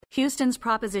Houston's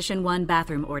Proposition 1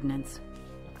 bathroom ordinance.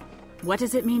 What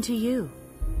does it mean to you?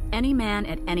 Any man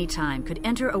at any time could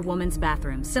enter a woman's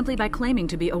bathroom simply by claiming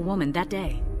to be a woman that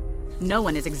day. No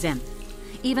one is exempt.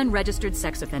 Even registered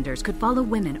sex offenders could follow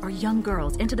women or young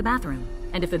girls into the bathroom,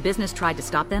 and if a business tried to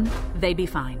stop them, they'd be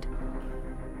fined.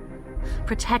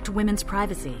 Protect women's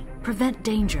privacy. Prevent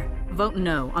danger. Vote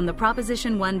no on the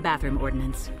Proposition 1 bathroom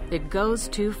ordinance. It goes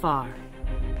too far.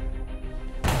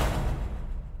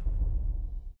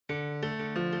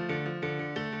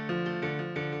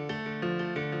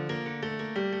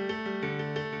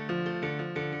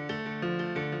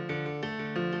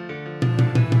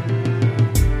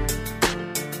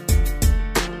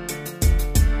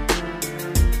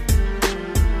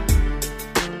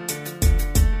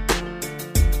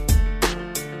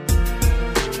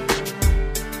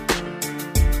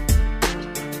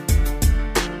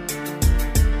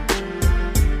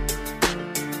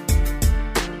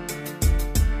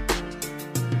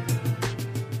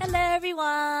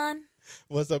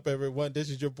 What's up, everyone? This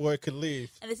is your boy Khalif.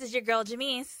 And this is your girl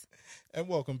Jamise. And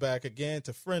welcome back again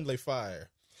to Friendly Fire.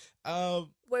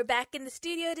 We're back in the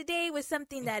studio today with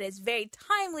something that is very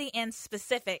timely and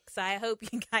specific. So I hope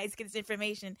you guys get this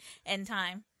information in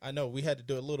time. I know we had to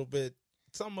do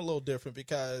something a little different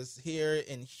because here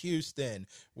in Houston,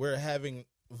 we're having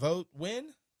vote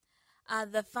when?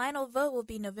 The final vote will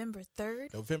be November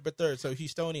 3rd. November 3rd. So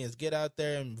Houstonians, get out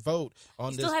there and vote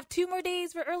on this. Still have 2 more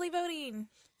days for early voting.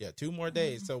 Yeah, 2 more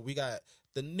days. So we got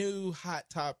the new hot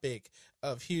topic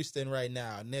of Houston right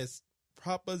now, and this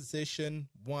Proposition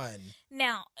 1.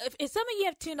 Now, if some of you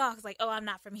have tuned off, like, oh, I'm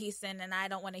not from Houston and I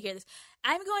don't want to hear this,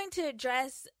 I'm going to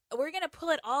we're going to pull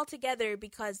it all together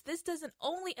because this doesn't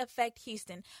only affect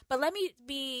Houston, but let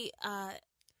me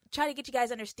try to get you guys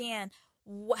to understand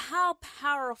how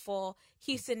powerful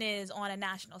Houston is on a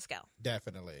national scale.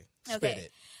 Definitely. Okay. Spit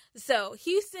it. So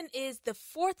Houston is the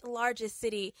 4th largest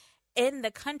city in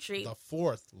the country. The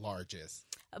 4th largest.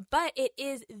 But it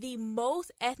is the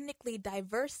most ethnically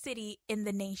diverse city in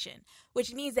the nation,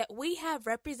 which means that we have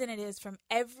representatives from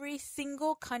every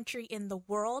single country in the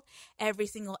world, every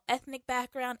single ethnic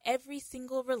background, every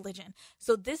single religion.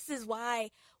 So this is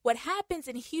why what happens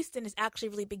in Houston is actually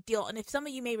a really big deal. And if some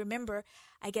of you may remember,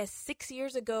 I guess 6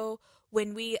 years ago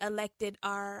when we elected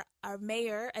our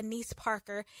mayor, Anise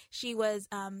Parker, she was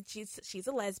she's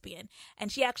a lesbian, and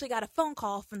she actually got a phone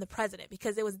call from the president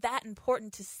because it was that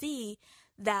important to see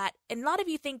that. And a lot of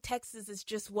you think Texas is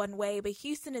just one way, but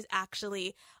Houston is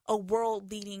actually a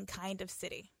world-leading kind of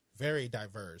city. Very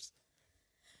diverse.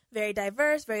 Very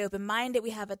diverse, very open-minded.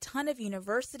 We have a ton of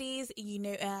universities,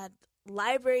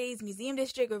 libraries, museum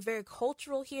district. We're very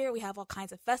cultural here. We have all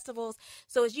kinds of festivals.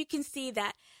 So as you can see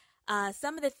that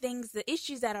some of the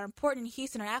issues that are important in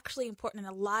Houston are actually important in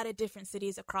a lot of different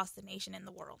cities across the nation and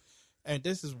the world. And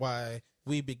this is why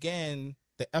we began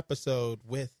the episode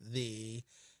with the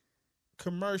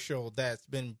commercial that's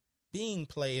been being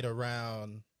played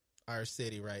around our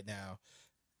city right now.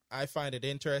 I find it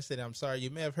interesting. I'm sorry,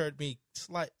 you may have heard me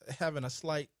having a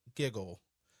slight giggle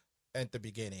at the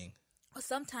beginning. Well,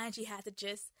 sometimes you have to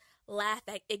just laugh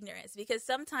at ignorance because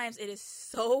sometimes it is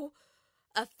so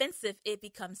offensive it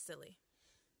becomes silly.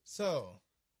 So,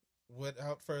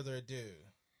 without further ado.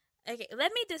 Okay,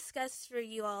 let me discuss for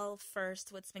you all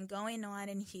first what's been going on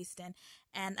in Houston,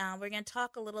 and we're going to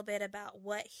talk a little bit about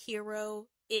what H.E.R.O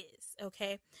is,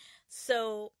 okay?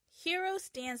 So, H.E.R.O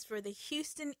stands for the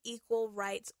Houston Equal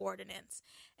Rights Ordinance,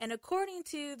 and according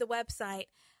to the website,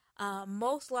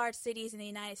 most large cities in the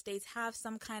United States have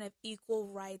some kind of equal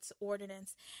rights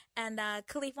ordinance, and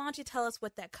Khalif, why don't you tell us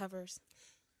what that covers?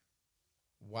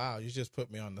 Wow, you just put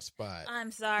me on the spot.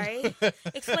 I'm sorry.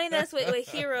 Explain to us what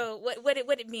H.E.R.O,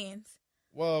 what it means.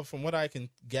 Well, from what I can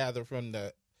gather from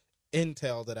the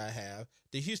intel that I have,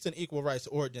 the Houston Equal Rights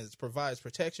Ordinance provides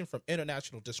protection from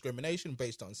international discrimination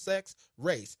based on sex,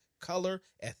 race, color,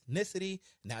 ethnicity,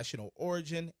 national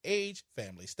origin, age,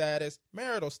 family status,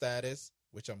 marital status,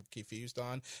 which I'm confused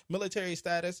on, military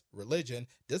status, religion,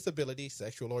 disability,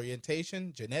 sexual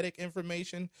orientation, genetic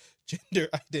information, gender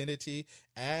identity,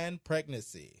 and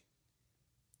pregnancy.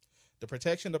 The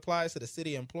protection applies to the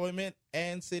city employment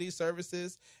and city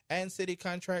services and city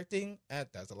contracting, and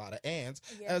that's a lot of ands,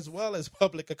 yes, as well as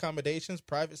public accommodations,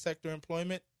 private sector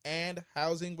employment, and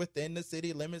housing within the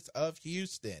city limits of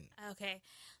Houston. Okay,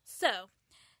 so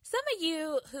some of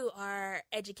you who are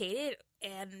educated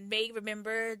and may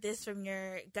remember this from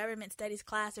your government studies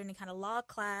class or any kind of law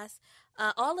class,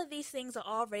 all of these things are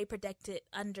already protected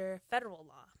under federal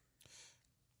law.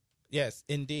 Yes,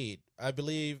 indeed. I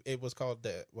believe it was called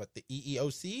the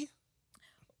EEOC?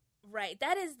 Right.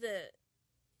 That is the,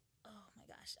 oh my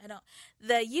God. gosh, I don't.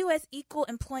 The U.S. Equal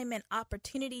Employment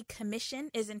Opportunity Commission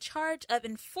is in charge of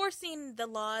enforcing the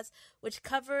laws, which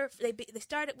cover. They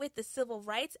started with the Civil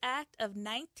Rights Act of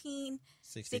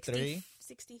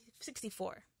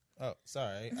 1964. Oh,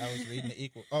 sorry. I was reading the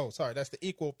equal. Oh, sorry. That's the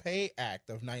Equal Pay Act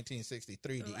of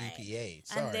 1963, the Right. EPA.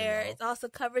 Sorry, And there y'all. it also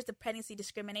covers the Pregnancy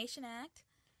Discrimination Act.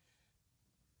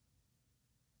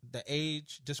 The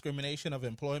Age Discrimination of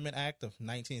Employment Act of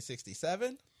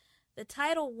 1967. The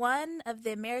Title I of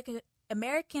the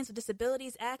Americans with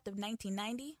Disabilities Act of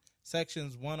 1990.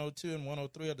 Sections 102 and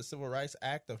 103 of the Civil Rights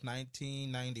Act of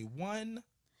 1991.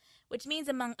 Which means,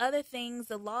 among other things,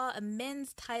 the law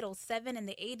amends Title VII and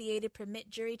the ADA to permit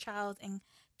jury trials and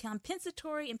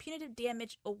compensatory and punitive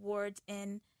damage awards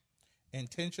in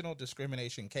Intentional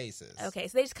discrimination cases. Okay,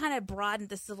 so they just kind of broadened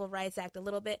the Civil Rights Act a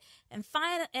little bit. And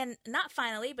not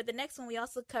finally, but the next one we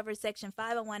also covered Section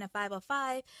 501 and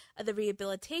 505 of the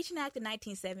Rehabilitation Act of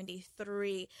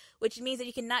 1973, which means that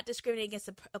you cannot discriminate against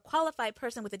a qualified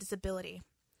person with a disability.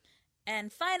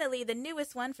 And finally, the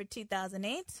newest one for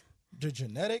 2008. The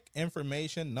Genetic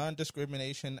Information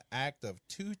Non-Discrimination Act of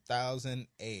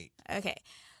 2008. Okay,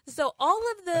 so all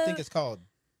of the... I think it's called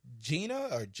Gina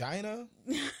or Gina.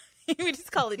 We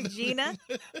just call it Gina.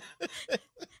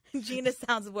 Gina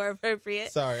sounds more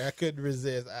appropriate. Sorry, I couldn't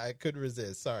resist.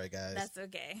 Sorry, guys. That's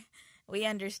okay. We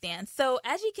understand. So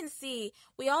as you can see,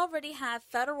 we already have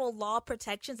federal law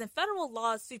protections, and federal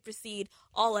laws supersede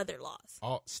all other laws.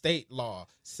 All state law,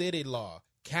 city law,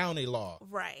 county law.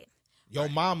 Right. Your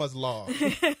mama's law.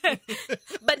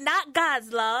 But not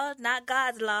God's law, not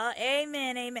God's law.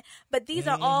 Amen, amen. But these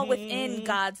are all within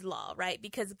God's law, right?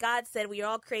 Because God said we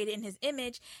are all created in his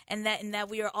image and that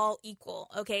we are all equal.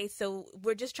 Okay, so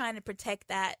we're just trying to protect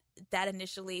that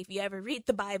initially. If you ever read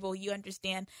the Bible, you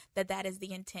understand that is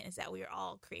the intent, is that we are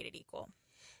all created equal.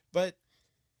 But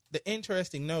the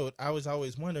interesting note, I was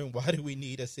always wondering, why do we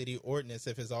need a city ordinance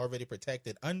if it's already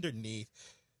protected underneath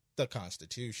the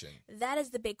Constitution? That is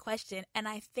the big question, and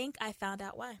I think I found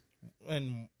out why.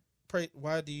 And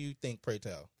why do you think, pray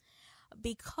tell?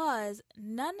 Because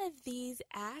none of these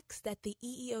acts that the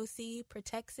EEOC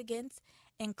protects against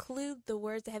include the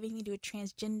words that have anything to do with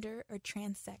transgender or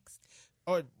transsex.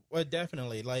 Or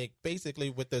definitely, like, basically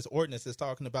what this ordinance is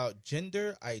talking about,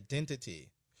 gender identity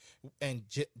and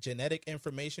genetic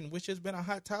information, which has been a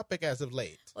hot topic as of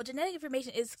late. Well, genetic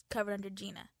information is covered under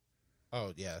GINA.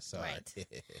 Oh, yeah, sorry. Right.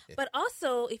 But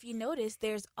also, if you notice,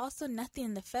 there's also nothing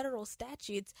in the federal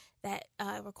statutes that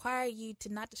require you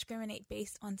to not discriminate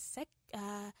based on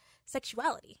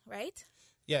sexuality, right?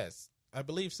 Yes, I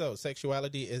believe so.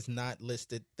 Sexuality is not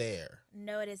listed there.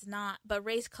 No, it is not. But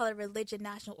race, color, religion,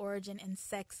 national origin, and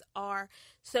sex are.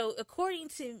 So according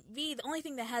to me, the only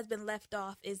thing that has been left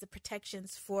off is the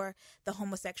protections for the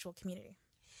homosexual community.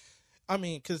 I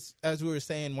mean, because as we were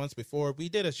saying once before, we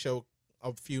did a show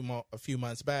a few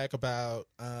months back about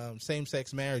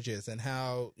same-sex marriages and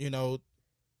how,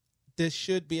 this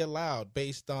should be allowed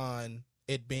based on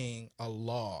it being a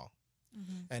law,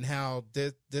 and how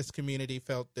this community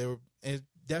felt it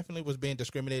definitely was being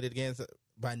discriminated against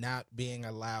by not being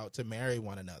allowed to marry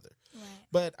one another. Right.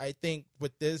 But I think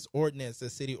with this ordinance, the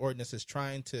city ordinance is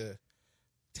trying to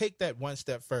take that one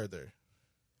step further.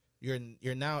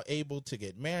 You're now able to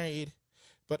get married.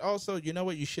 But also, you know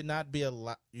what? You should not be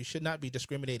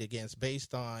discriminated against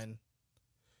based on,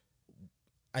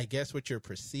 I guess, what you're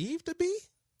perceived to be.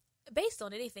 Based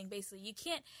on anything, basically, you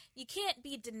can't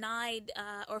be denied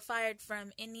or fired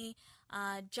from any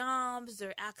jobs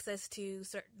or access to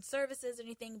certain services or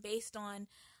anything based on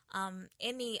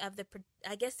any of the,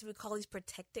 I guess we call these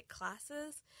protected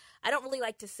classes. I don't really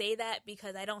like to say that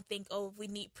because I don't think, we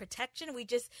need protection. We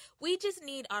just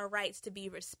need our rights to be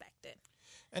respected.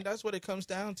 And that's what it comes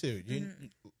down to.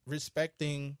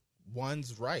 Respecting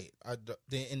one's right,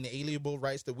 the inalienable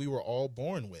rights that we were all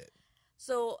born with.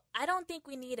 So I don't think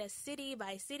we need a city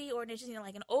by city ordinance,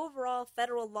 like an overall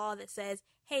federal law that says,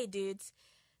 hey, dudes,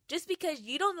 just because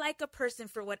you don't like a person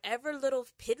for whatever little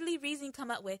piddly reason you come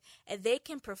up with, if they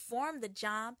can perform the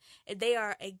job, if they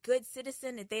are a good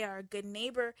citizen, if they are a good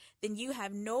neighbor, then you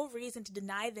have no reason to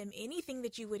deny them anything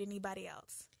that you would anybody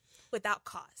else without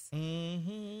cause.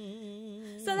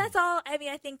 Mm-hmm. So that's all,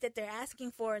 I think that they're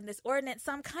asking for in this ordinance.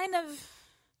 So I'm kind of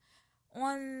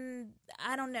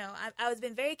I don't know. I was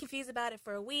been very confused about it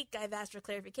for a week. I've asked for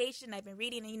clarification. I've been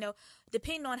reading, and,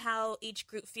 depending on how each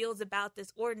group feels about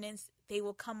this ordinance, they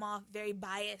will come off very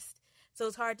biased. So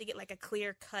it's hard to get like a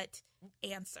clear-cut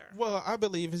answer. Well, I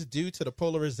believe it's due to the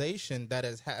polarization that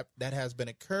has been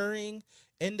occurring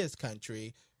in this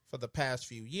country for the past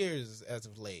few years as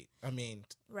of late.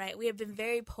 Right. We have been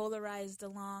very polarized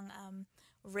along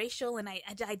racial and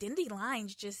identity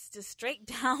lines just straight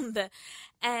down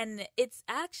and it's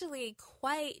actually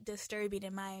quite disturbing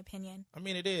in my opinion. I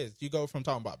mean, it is. You go from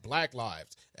talking about black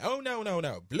lives. Oh, no.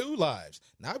 Blue lives.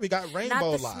 Now we got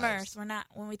rainbow lives. Not the Smurfs. We're not,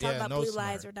 when we talk about blue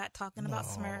lives, we're not talking about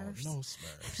Smurfs. No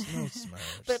Smurfs. No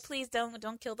Smurfs. But please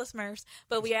don't kill the Smurfs.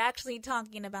 But we are actually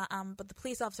talking about, but the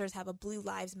police officers have a Blue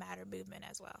Lives Matter movement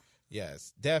as well.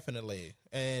 Yes, definitely.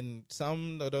 And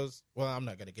some of those, well, I'm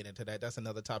not going to get into that. That's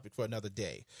another topic for another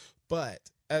day. But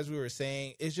as we were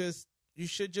saying, it's just, you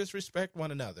should just respect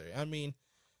one another. I mean,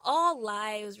 all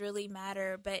lives really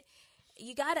matter, but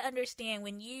you got to understand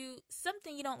when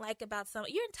something you don't like about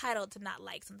someone, you're entitled to not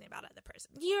like something about another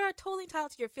person. You're totally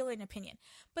entitled to your feeling and opinion,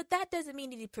 but that doesn't mean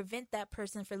that you prevent that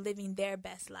person from living their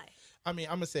best life. I mean,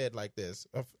 I'm going to say it like this.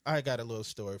 I got a little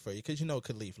story for you because you know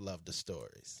Khalif loved the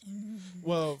stories.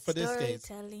 Well, for this case.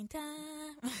 Storytelling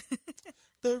time.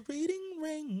 The reading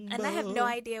rainbow. And I have no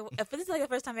idea. If this is like the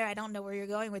first time ever, I don't know where you're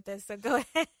going with this, so go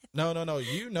ahead. No.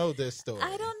 You know this story.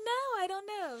 I don't know.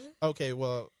 Okay,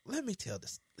 well, let me tell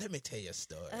you a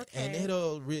story, and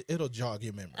it'll jog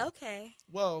your memory. Okay.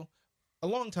 Well, a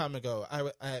long time ago,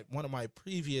 at one of my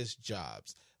previous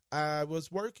jobs, I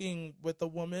was working with a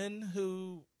woman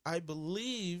who I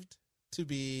believed to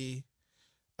be,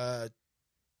 I'm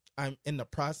in the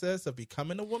process of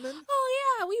becoming a woman.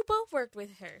 Oh yeah, we both worked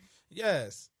with her.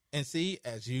 Yes, and see,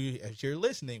 as you're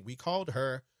listening, we called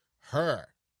her.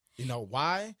 You know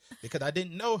why? Because I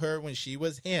didn't know her when she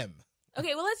was him.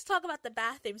 Okay, well, let's talk about the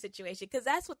bathroom situation because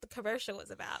that's what the commercial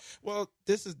was about. Well,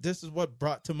 this is what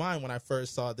brought to mind when I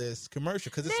first saw this commercial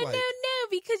because it's no,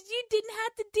 because you didn't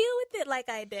have to deal with it like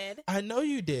I did. I know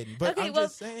you didn't, but okay,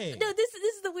 just saying. No, this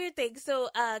is the weird thing. So,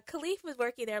 Khalif was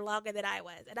working there longer than I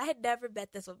was, and I had never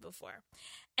met this one before.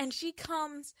 And she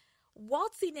comes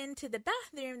waltzing into the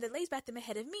bathroom, the ladies' bathroom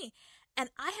ahead of me, and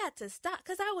I had to stop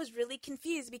because I was really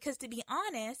confused because, to be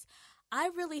honest, I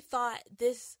really thought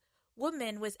this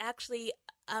woman was actually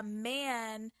a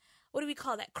man. What do we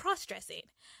call that? Cross-dressing.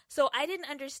 So I didn't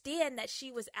understand that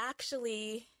she was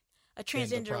actually a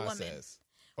transgender woman.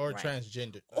 Or right.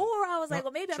 Transgender. Or I was like,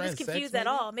 well, maybe I'm just confused at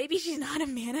all. Maybe she's not a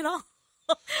man at all.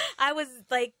 I was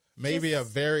like, maybe a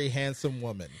very handsome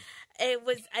woman.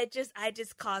 It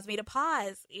just caused me to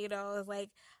pause. You know, it was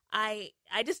like, I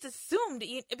just assumed,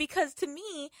 because to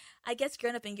me, I guess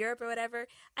growing up in Europe or whatever,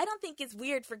 I don't think it's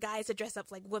weird for guys to dress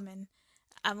up like women.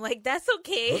 I'm like, that's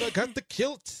okay. But I got the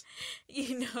kilt.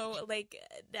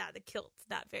 The kilt's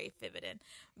not very feminine.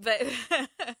 But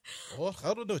oh,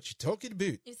 I don't know what you're talking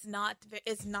about. It's not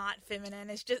feminine.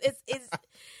 It's just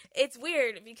it's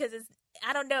weird because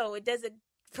I don't know. It doesn't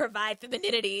provide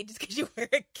femininity just because you wear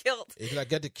a kilt. It's like I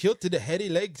got the kilt to the heady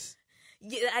legs.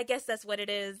 Yeah, I guess that's what it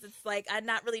is. It's like I'm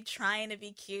not really trying to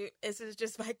be cute. This is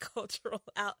just my cultural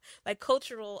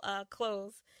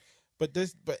clothes. But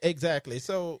exactly.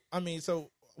 So, I mean,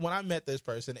 when I met this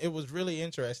person, it was really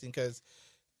interesting because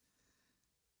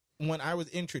when I was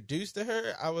introduced to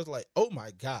her, I was like, oh my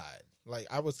God. Like,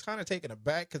 I was kind of taken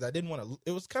aback because I didn't want to,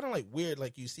 it was kind of like weird.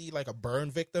 Like, you see like a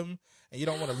burn victim and you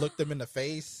don't want to look them in the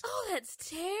face. Oh, that's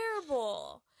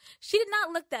terrible. She did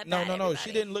not look that bad. No,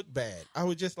 she didn't look bad. I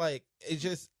was just like,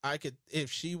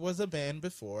 if she was a man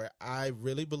before, I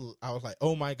was like,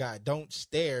 oh my God, don't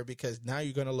stare because now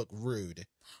you're going to look rude.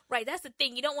 Right. That's the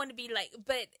thing. You don't want to be like,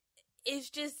 but it's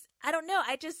just, I don't know.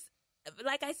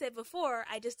 Like I said before,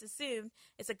 I just assumed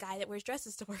it's a guy that wears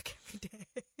dresses to work every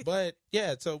day. But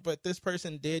yeah, but this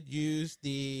person did use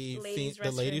the ladies'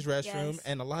 restroom, yes.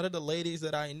 And a lot of the ladies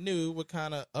that I knew were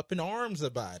kind of up in arms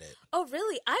about it. Oh,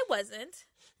 really? I wasn't.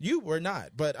 You were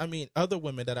not, but I mean, other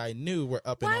women that I knew were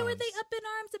up in arms. Why were they up in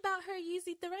arms about her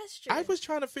using the restroom? I was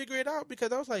trying to figure it out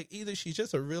because I was like, either she's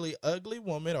just a really ugly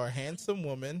woman or a handsome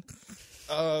woman.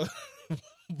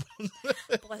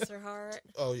 Bless her heart.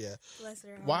 Oh yeah. Bless her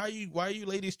heart. Why are you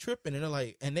ladies tripping? And they're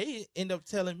like, and they end up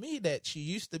telling me that she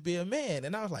used to be a man,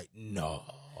 and I was like, no,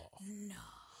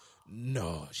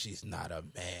 she's not a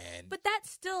man. But that's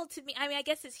still, to me, I mean, I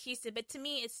guess it's Houston, but to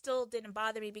me, it still didn't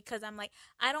bother me because I'm like,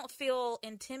 I don't feel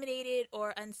intimidated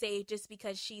or unsafe just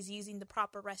because she's using the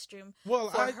proper restroom for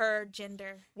her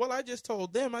gender. Well, I just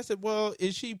told them, I said, well,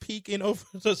 is she peeking over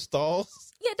the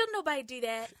stalls? Yeah, don't nobody do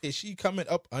that. Is she coming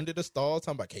up under the stalls?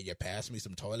 I'm like, can you pass me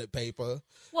some toilet paper?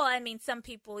 Well, I mean, some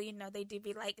people, they do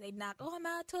be like, they knock, oh, I'm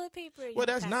out of toilet paper. Well,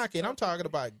 that's knocking. I'm talking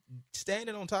about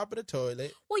standing on top of the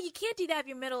toilet. Well, you can't do that if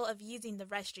you're middle of using the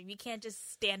restroom. You can't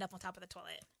just stand up on top of the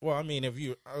toilet. Well, I mean,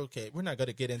 we're not going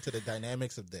to get into the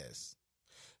dynamics of this.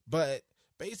 But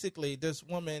basically, this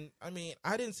woman, I mean,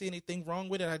 I didn't see anything wrong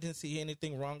with it. I didn't see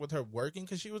anything wrong with her working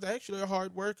because she was actually a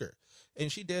hard worker.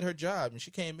 And she did her job. And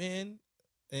she came in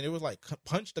And it was like,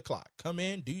 punch the clock. Come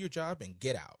in, do your job, and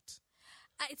get out.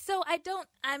 So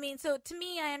to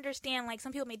me, I understand, like,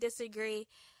 some people may disagree.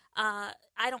 I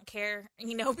don't care,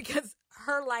 because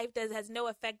her life has no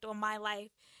effect on my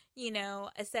life,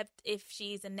 except if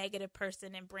she's a negative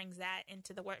person and brings that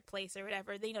into the workplace or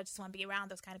whatever. They, just want to be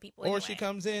around those kind of people. Or anyway. she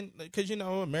comes in, because,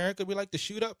 America, we like to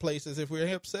shoot up places if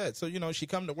we're upset. So, she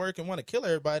come to work and want to kill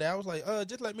everybody. I was like,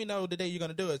 just let me know the day you're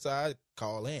going to do it. So I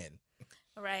call in.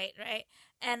 Right.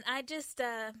 And I just,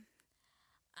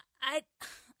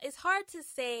 it's hard to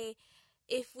say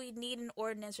if we need an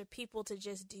ordinance for people to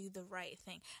just do the right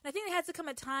thing. And I think there has to come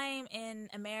a time in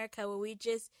America where we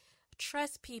just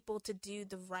trust people to do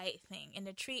the right thing and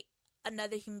to treat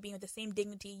another human being with the same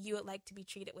dignity you would like to be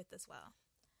treated with as well.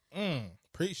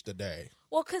 Preach today.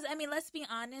 Well, because, let's be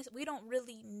honest, we don't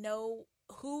really know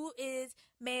who is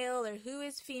male or who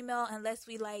is female unless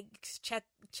we, like, check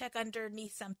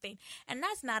underneath something. And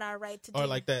that's not our right to do. Or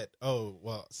like that,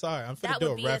 sorry, I'm going to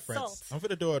do a reference. I'm going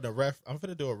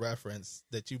to do a reference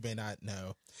that you may not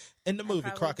know. In the movie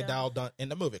Crocodile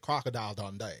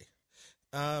Dundee,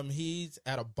 he's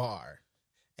at a bar.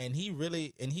 And he's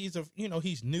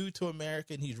new to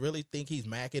America, and he's really think he's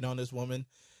macking on this woman.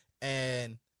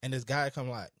 And this guy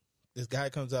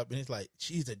comes up and he's like,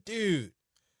 she's a dude.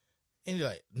 And he's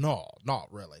like, no,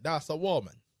 not really. That's a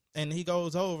woman. And he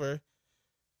goes over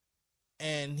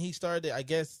and he started, I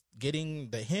guess, getting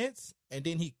the hints. And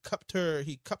then he cupped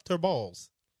her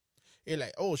balls. You're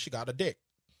like, oh, she got a dick.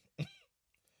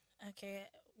 Okay.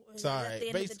 Sorry. Is that the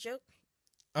end of the joke?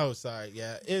 Oh, sorry.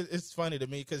 Yeah. It's funny to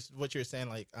me because what you're saying,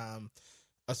 like,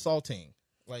 assaulting.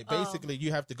 Like, basically,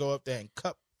 you have to go up there and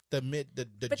cup the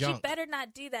but junk. You better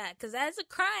not do that, because that's a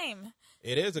crime.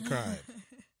 It is a crime.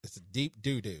 It's a deep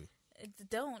doo-doo.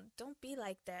 Don't be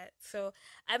like that. So,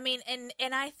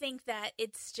 and I think that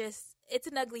it's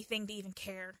an ugly thing to even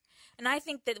care. And I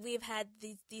think that we've had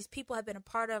these people have been a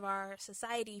part of our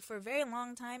society for a very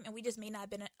long time, and we just may not have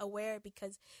been aware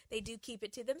because they do keep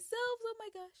it to themselves. Oh my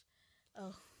gosh.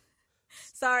 Oh,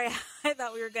 sorry. I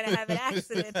thought we were going to have an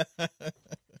accident.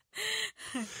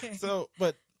 Okay. So,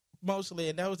 but mostly,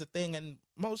 and that was the thing, and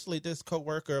mostly this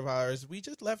coworker of ours, we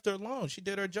just left her alone. She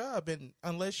did her job, and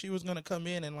unless she was going to come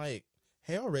in and, like,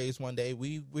 hell raise one day,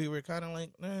 we were kind of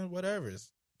like, whatever,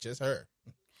 it's just her.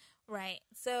 Right.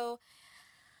 So,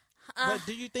 but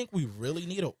do you think we really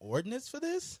need an ordinance for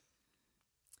this?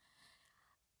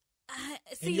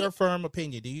 In your firm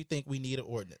opinion, do you think we need an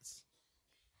ordinance?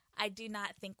 I do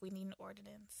not think we need an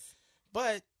ordinance.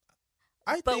 But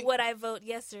would I vote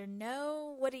yes or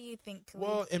no? What do you think, Khalid?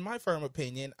 Well, in my firm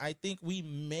opinion, I think we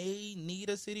may need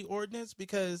a city ordinance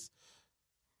because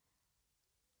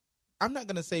I'm not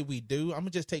going to say we do. I'm going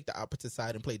to just take the opposite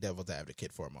side and play devil's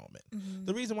advocate for a moment. Mm-hmm.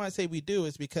 The reason why I say we do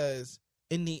is because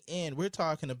in the end, we're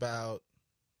talking about,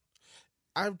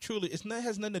 it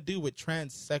has nothing to do with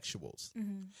transsexuals.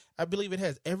 Mm-hmm. I believe it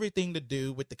has everything to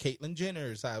do with the Caitlyn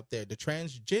Jenners out there, the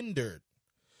transgendered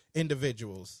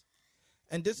individuals.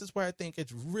 And this is where I think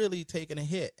it's really taking a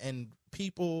hit. And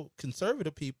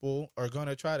conservative people are going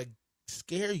to try to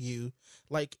scare you,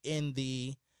 like in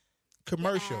the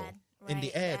commercial, in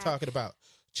the ad talking about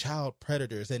child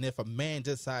predators. And if a man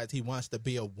decides he wants to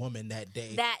be a woman that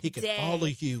day, he can follow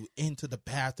you into the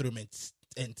bathroom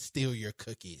and steal your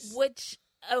cookies.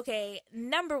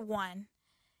 Number one,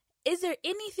 is there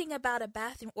anything about a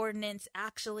bathroom ordinance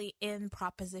actually in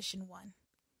Proposition 1?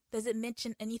 Does it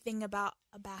mention anything about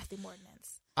a bathroom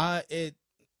ordinance?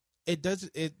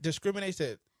 It discriminates.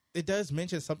 It does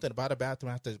mention something about a bathroom.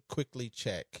 I have to quickly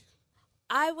check.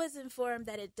 I was informed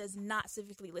that it does not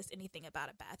specifically list anything about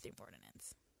a bathroom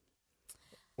ordinance.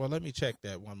 Well, let me check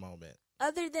that one moment.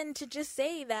 Other than to just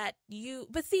say that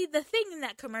but see, the thing in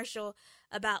that commercial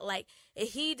about, like,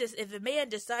 if a man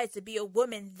decides to be a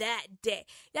woman that day,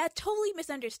 that totally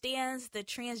misunderstands the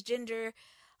transgender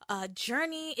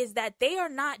journey, is that they are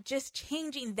not just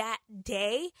changing that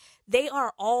day. They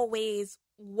are always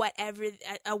whatever,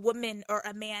 a woman or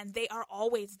a man, they are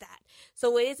always that.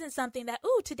 So it isn't something that,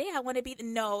 today I want to be,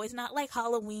 no, it's not like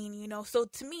Halloween, So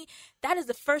to me, that is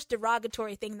the first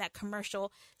derogatory thing that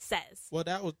commercial says. Well,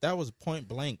 that was point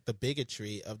blank the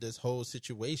bigotry of this whole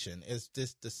situation. It's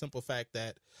just the simple fact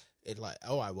that it's like,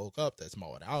 I woke up this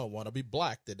morning, I don't want to be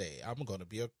black today. I'm gonna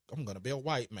be a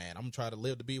white man. I'm trying to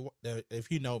live to be.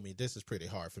 If you know me, this is pretty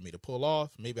hard for me to pull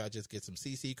off. Maybe I just get some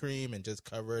CC cream and just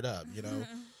cover it up,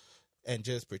 and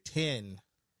just pretend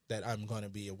that I'm gonna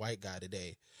be a white guy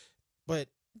today. But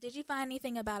did you find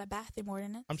anything about a bathroom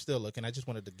ordinance? I'm still looking. I just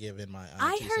wanted to give in my.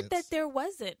 I heard that there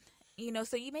wasn't.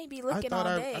 So you may be looking all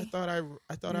day. I thought I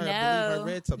believe I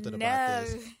read something about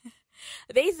this.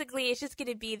 Basically, it's just going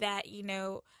to be that,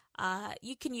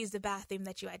 you can use the bathroom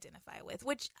that you identify with,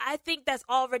 which I think that's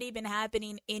already been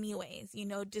happening anyways. You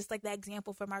know, just like that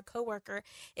example from our coworker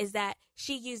is that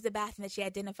she used the bathroom that she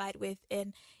identified with.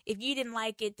 And if you didn't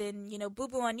like it, then, you know,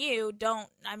 boo-boo on you.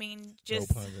 Just no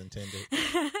puns intended.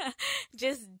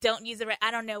 Just don't use it.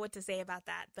 I don't know what to say about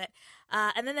that. But,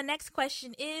 and then the next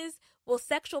question is, will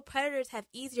sexual predators have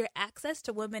easier access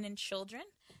to women and children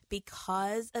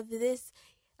because of this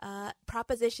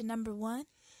proposition number 1?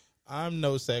 I'm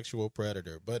no sexual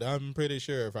predator, but I'm pretty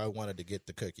sure if I wanted to get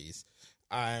the cookies,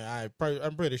 I'm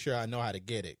pretty sure I know how to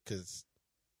get it. Because,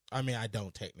 I mean, I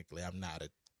don't technically. I'm not a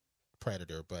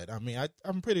predator, but I mean,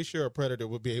 I'm pretty sure a predator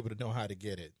would be able to know how to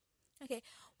get it. Okay.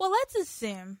 Well, let's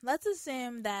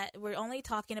assume that we're only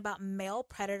talking about male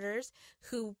predators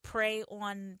who prey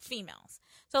on females.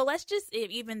 So let's just,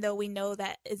 even though we know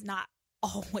that is not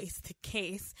always the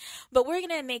case, but we're going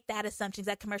to make that assumption.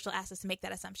 That commercial asked us to make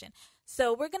that assumption.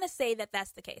 So we're going to say that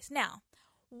that's the case. Now,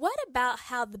 what about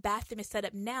how the bathroom is set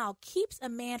up now keeps a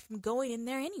man from going in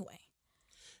there anyway?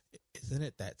 Isn't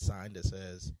it that sign that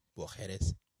says,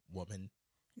 mujeres, woman?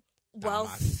 Well,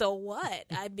 so what?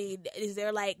 I mean, is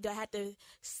there do I have to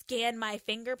scan my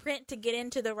fingerprint to get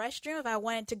into the restroom if I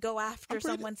wanted to go after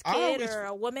someone's kid or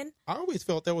a woman? I always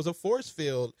felt there was a force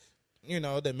field, you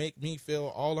know, that make me feel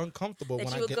all uncomfortable when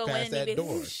I get past that door.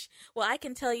 Whoosh. Well, I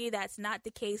can tell you that's not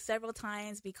the case several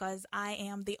times because I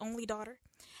am the only daughter.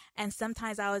 And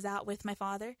sometimes I was out with my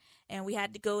father and we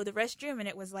had to go to the restroom and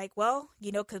it was like, well, you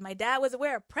know, because my dad was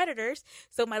aware of predators.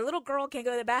 So my little girl can't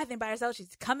go to the bathroom by herself.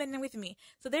 She's coming in with me.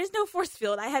 So there's no force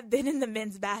field. I have been in the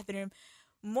men's bathroom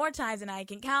more times than I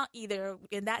can count, either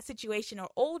in that situation or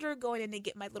older, going in to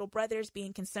get my little brothers,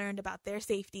 being concerned about their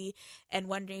safety and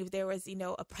wondering if there was, you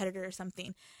know, a predator or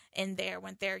something in there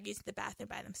when they're using the bathroom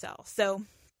by themselves. So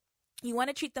you want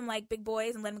to treat them like big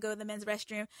boys and let them go to the men's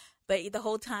restroom, but the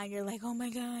whole time you're like, oh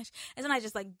my gosh. And then I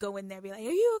just go in there and be like, are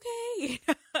you okay?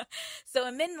 So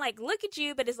and men look at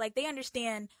you, but it's like they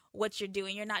understand what you're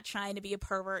doing. You're not trying to be a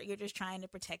pervert. You're just trying to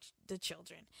protect the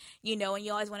children, you know, and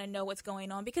you always want to know what's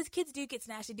going on because kids do get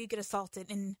snatched, they do get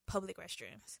assaulted in public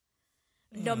restrooms,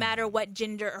 no matter what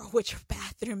gender or which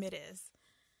bathroom it is.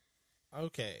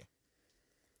 Okay.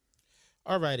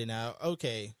 Alrighty now.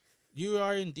 Okay. You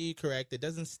are indeed correct. It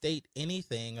doesn't state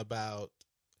anything about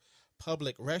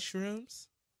public restrooms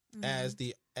as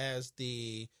the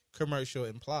commercial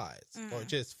implies or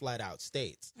just flat out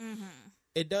states.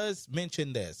 It does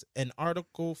mention this in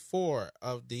Article 4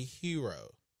 of the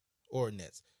H.E.R.O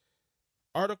ordinance.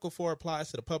 Article 4 applies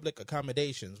to the public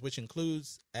accommodations, which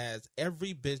includes as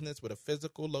every business with a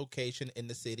physical location in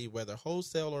the city, whether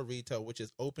wholesale or retail, which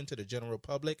is open to the general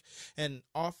public and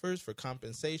offers for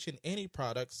compensation any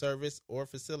product, service, or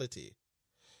facility.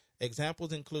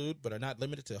 Examples include, but are not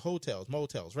limited to, hotels,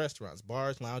 motels, restaurants,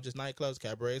 bars, lounges, nightclubs,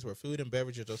 cabarets where food and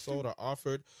beverages are sold or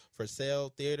offered for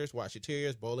sale, theaters,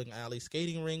 washaterias, bowling alleys,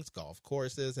 skating rinks, golf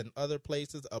courses, and other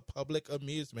places of public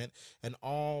amusement, and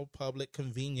all public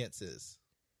conveyances,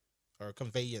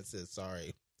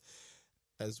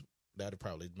 as that'd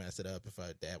probably mess it up if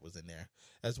that was in there,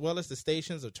 as well as the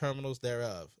stations or terminals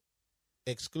thereof.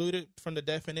 Excluded from the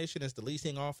definition is the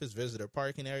leasing office, visitor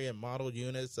parking area, and model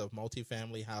units of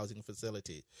multifamily housing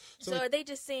facilities. So are they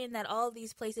just saying that all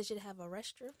these places should have a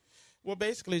restroom? Well,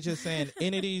 basically just saying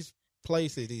any of these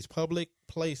places, these public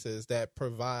places that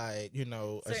provide, you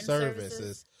know, a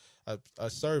service,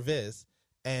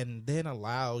 and then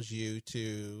allows you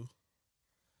to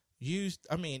use,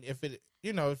 I mean, if it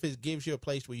gives you a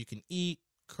place where you can eat,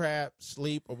 crap,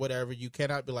 sleep, or whatever, you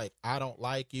cannot be like, I don't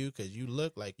like you because you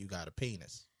look like you got a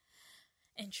penis.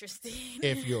 Interesting.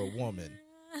 If you're a woman.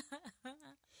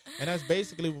 And that's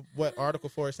basically what Article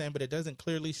 4 is saying, but it doesn't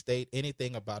clearly state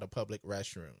anything about a public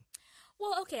restroom.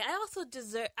 Well, okay, I also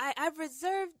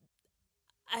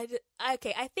I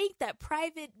think that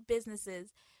private businesses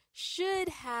should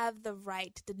have the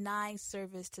right to deny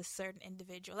service to certain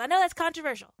individuals. I know that's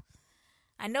controversial.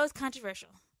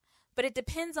 But it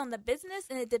depends on the business,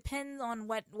 and it depends on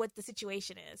what the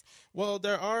situation is. Well,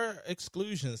 there are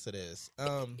exclusions to this.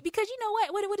 Because you know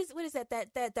what is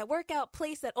that workout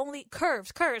place that only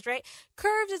curves, right?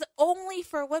 Curves is only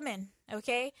for women,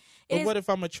 okay? But what if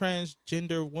I'm a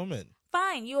transgender woman?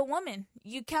 Fine, you a woman.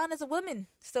 You count as a woman,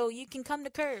 so you can come to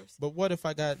Curves. But what if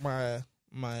I got my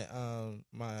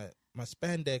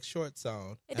spandex shorts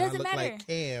on? It doesn't matter. Like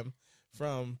Cam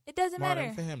from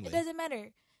Modern Family. It doesn't matter.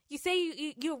 You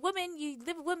say you're a woman, you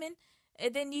live a woman,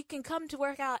 and then you can come to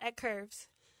work out at Curves.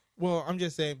 Well, I'm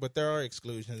just saying, but there are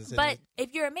exclusions. But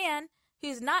if you're a man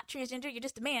who's not transgender, you're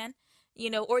just a man, you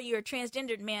know, or you're a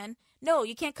transgendered man, no,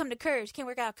 you can't come to Curves. You can't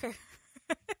work out at Curves.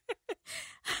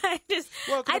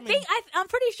 Well, I'm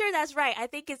pretty sure that's right. I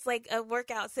think it's like a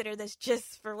workout center that's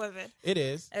just for women. It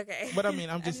is. Okay. But I mean,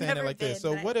 I'm just saying it like this.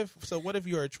 So but... what if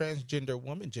you're a transgender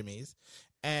woman, Jimmy's,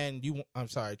 and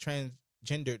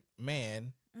transgendered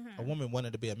man, a woman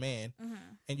wanted to be a man,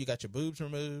 and you got your boobs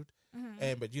removed,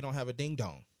 but you don't have a ding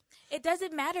dong. It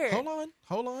doesn't matter.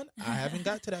 Hold on. I haven't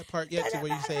got to that part yet to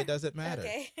where you say it doesn't matter.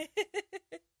 Okay.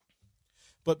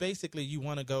 But basically, you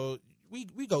want to go.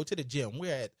 We go to the gym.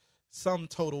 We're at some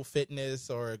Total Fitness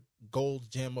or Gold's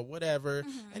Gym or whatever,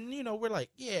 and we're like,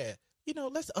 yeah,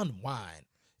 let's unwind.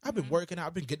 I've been working out.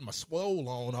 I've been getting my swole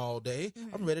on all day.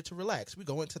 I'm ready to relax. We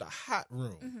go into the hot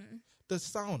room, the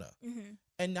sauna,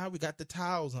 and now we got the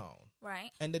towels on,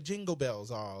 right? And the jingle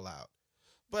bells are all out.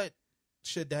 But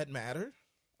should that matter?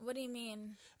 What do you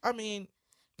mean? I mean,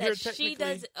 that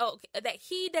that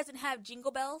he doesn't have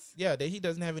jingle bells? Yeah, that he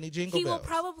doesn't have any jingle bells. He will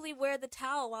probably wear the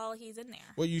towel while he's in there.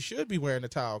 Well, you should be wearing a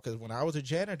towel, because when I was a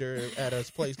janitor at a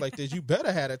place like this, you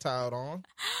better have a towel on.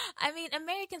 I mean,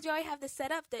 Americans, we already have this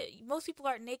set up that most people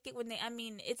aren't naked when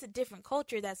it's a different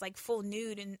culture that's like full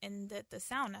nude in the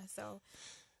sauna, so.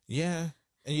 Yeah.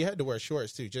 And you had to wear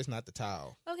shorts too, just not the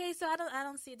towel. Okay, so I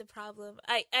don't see the problem.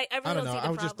 I really don't know. See the problem. I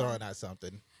was just throwing out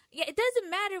something. Yeah, it doesn't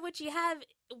matter what you have,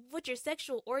 what your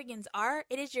sexual organs are.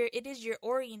 It is your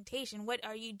orientation. What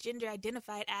are you gender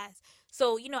identified as?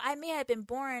 So, I may have been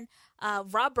born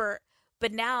Robert,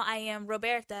 but now I am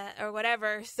Roberta or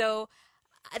whatever. So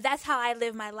that's how I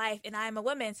live my life, and I'm a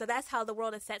woman. So that's how the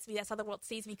world accepts me. That's how the world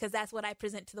sees me, because that's what I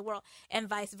present to the world, and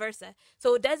vice versa.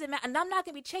 So it doesn't matter. And I'm not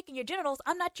going to be checking your genitals.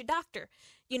 I'm not your doctor,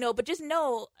 but just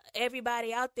know,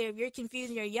 everybody out there, if you're confused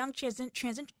and you're a young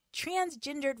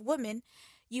transgendered woman,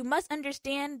 you must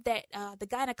understand that the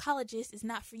gynecologist is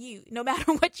not for you. No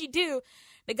matter what you do,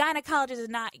 the gynecologist is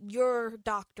not your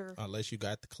doctor. Unless you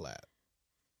got the clap.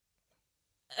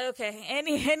 Okay.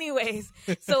 Anyways,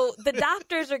 so the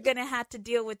doctors are going to have to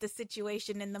deal with the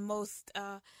situation in the most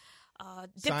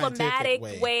diplomatic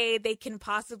way they can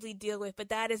possibly deal with. But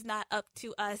that is not up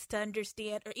to us to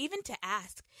understand or even to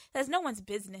ask. That's no one's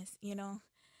business,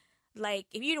 Like,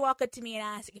 if you'd walk up to me and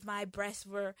ask if my breasts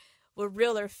were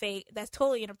real or fake, that's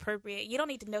totally inappropriate. You don't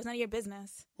need to know. It's none of your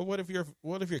business. Well, what if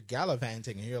you're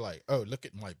gallivanting and you're like, oh, look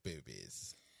at my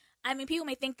boobies? I mean, people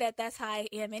may think that that's how I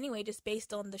am anyway, just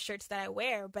based on the shirts that I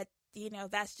wear. But,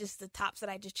 that's just the tops that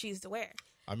I just choose to wear.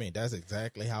 I mean, that's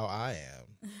exactly how I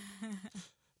am.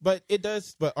 But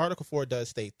Article 4 does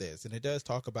state this, and it does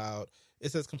talk about,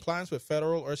 it says compliance with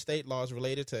federal or state laws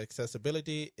related to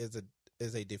accessibility is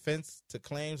a defense to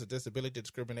claims of disability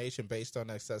discrimination based on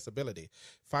accessibility.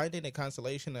 Finding a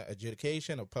consolation or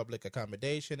adjudication of public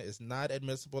accommodation is not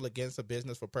admissible against a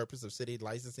business for purpose of city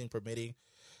licensing,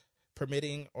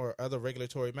 permitting or other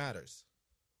regulatory matters.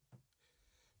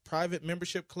 Private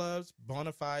membership clubs,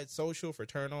 bona fide social,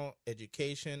 fraternal,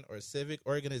 education, or civic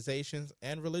organizations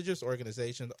and religious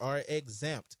organizations are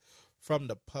exempt from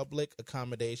the public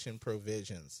accommodation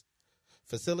provisions.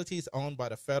 Facilities owned by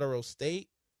the federal, state,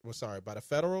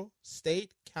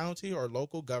 county, or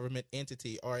local government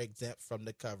entity are exempt from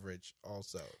the coverage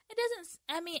also. It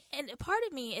doesn't, and part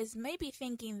of me is maybe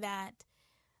thinking that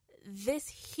this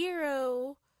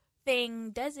H.E.R.O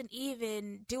thing doesn't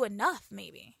even do enough,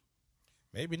 maybe.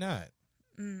 Maybe not.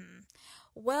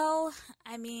 Well,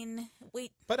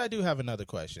 But I do have another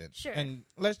question. Sure. And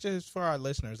let's just, for our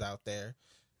listeners out there,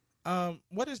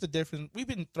 what is the difference? We've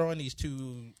been throwing these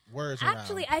two words around.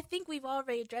 Actually, I think we've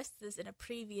already addressed this in a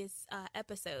previous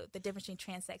episode, the difference between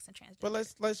transsex and transgender. But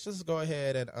let's just go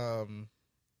ahead and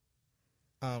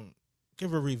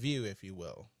give a review, if you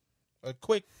will. A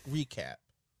quick recap.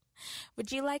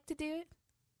 Would you like to do it?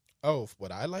 Oh,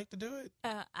 would I like to do it?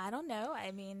 I don't know.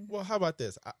 Well, how about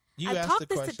this? I've talked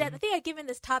this to death. I think I've given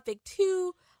this topic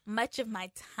too much of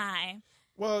my time.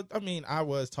 Well, I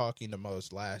was talking the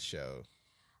most last show.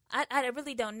 I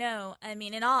really don't know.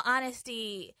 In all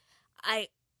honesty,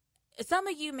 some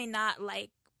of you may not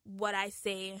like what I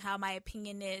say and how my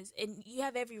opinion is, and you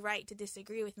have every right to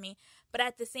disagree with me. But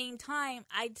at the same time,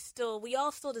 we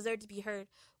all still deserve to be heard,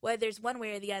 whether it's one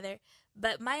way or the other.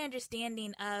 But my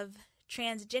understanding of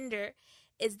transgender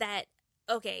is that,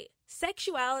 okay,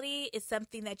 sexuality is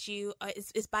something that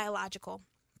is biological.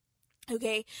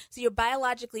 Okay, so you're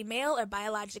biologically male or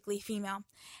biologically female.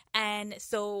 And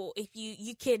so if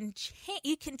you can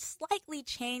slightly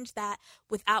change that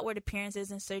with outward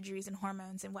appearances and surgeries and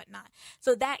hormones and whatnot.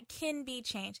 So that can be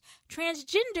changed.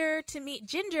 Transgender, to me,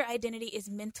 gender identity is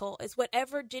mental. It's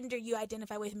whatever gender you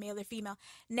identify with, male or female.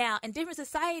 Now, in different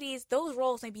societies, those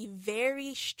roles may be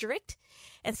very strict.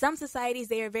 In some societies,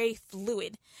 they are very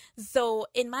fluid. So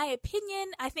in my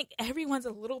opinion, I think everyone's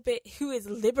a little bit, who is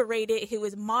liberated, who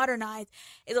is modernized,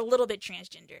 is a little bit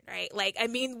transgendered, right? Like, I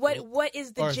mean, what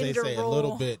is the gender role? Or as they say, role? a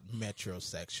little bit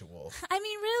metrosexual. I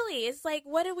mean, really, it's like,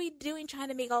 what are we doing trying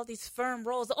to make all these firm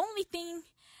roles? The only thing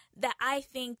that I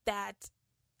think that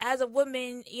as a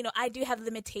woman, you know, I do have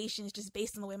limitations just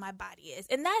based on the way my body is.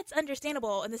 And that's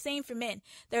understandable. And the same for men.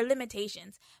 There are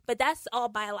limitations. But that's all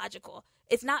biological.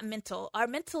 It's not mental. Our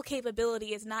mental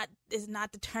capability is not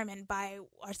determined by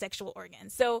our sexual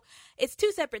organs. So it's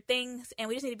two separate things. And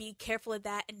we just need to be careful of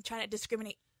that and try not to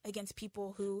discriminate against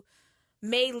people who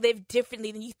may live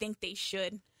differently than you think they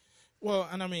should. Well,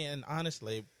 and I mean, and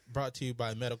honestly, brought to you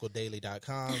by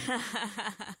medicaldaily.com.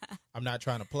 I'm not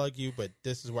trying to plug you, but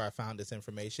this is where I found this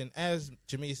information. As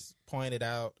Jamise pointed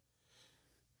out,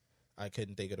 I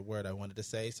couldn't think of the word I wanted to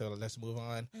say, so let's move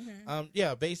on.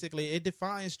 Yeah, basically, it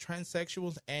defines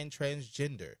transsexuals and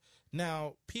transgender.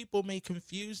 Now, people may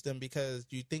confuse them because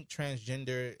you think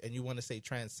transgender and you want to say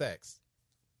transsex.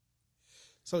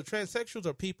 So transsexuals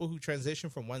are people who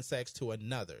transition from one sex to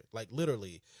another. Like,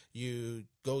 literally, you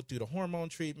go through the hormone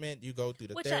treatment, you go through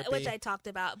the therapy. Which I talked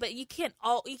about, but you can't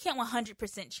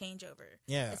 100% change over.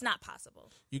 Yeah. It's not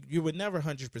possible. You would never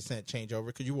 100% change over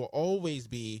because you will always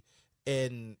be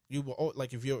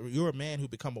like, if you're a man who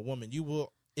become a woman, you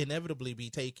will inevitably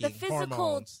be taking the physical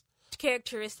hormones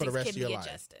characteristics for the rest can of your be life.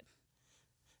 adjusted.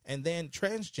 And then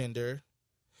transgender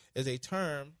is a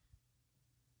term.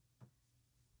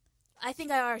 I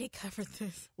think I already covered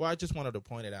this. Well, I just wanted to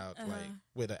point it out, like,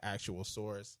 with an actual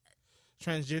source.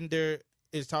 Transgender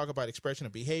is talk about expression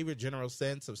of behavior, general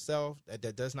sense of self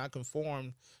that does not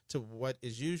conform to what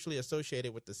is usually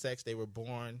associated with the sex they were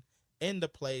born in the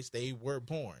place they were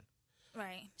born.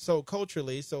 Right. So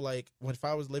culturally, like, when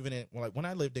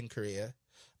I lived in Korea,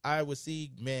 I would see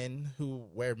men who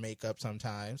wear makeup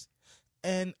sometimes.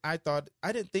 And I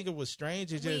didn't think it was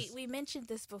strange. We mentioned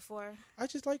this before. I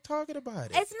just like talking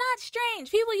about it. It's not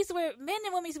strange. Men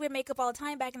and women used to wear makeup all the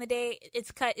time back in the day.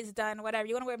 It's cut, it's done, whatever.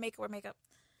 You want to wear makeup, wear makeup.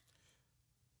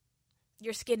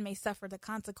 Your skin may suffer the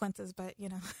consequences, but, you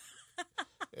know.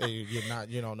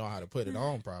 You don't know how to put it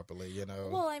on properly, you know.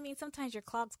 Well, I mean, sometimes your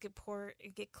clogs get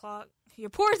clogged. Your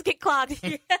pores get clogged.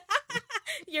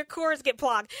 Your cores get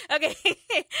plugged. Okay.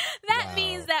 That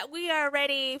means that we are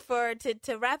ready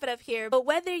to wrap it up here. But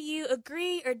whether you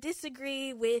agree or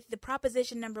disagree with the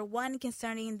proposition number 1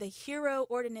 concerning the H.E.R.O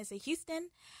ordinance of Houston,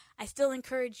 I still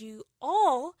encourage you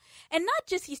all, and not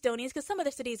just Houstonians, because some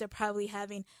other cities are probably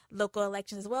having local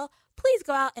elections as well, please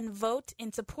go out and vote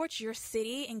and support your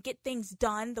city and get things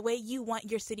done the way you want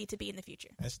your city to be in the future.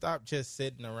 And stop just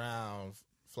sitting around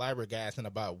flabbergasting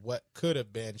about what could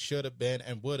have been, should have been,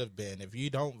 and would have been. If you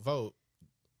don't vote,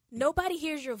 nobody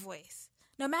hears your voice.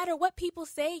 No matter what people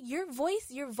say, your voice,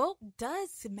 your vote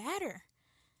does matter.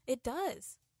 It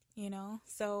does, you know.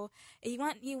 So you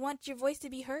want your voice to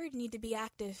be heard, you need to be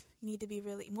active. You need to be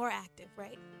really more active,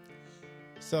 right?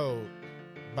 So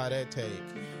by that take,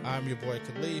 I'm your boy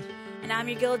Khalif. And I'm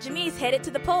your girl Jamise, headed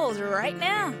to the polls right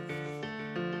now.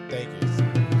 Thank you.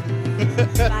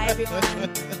 Bye,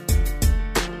 everyone.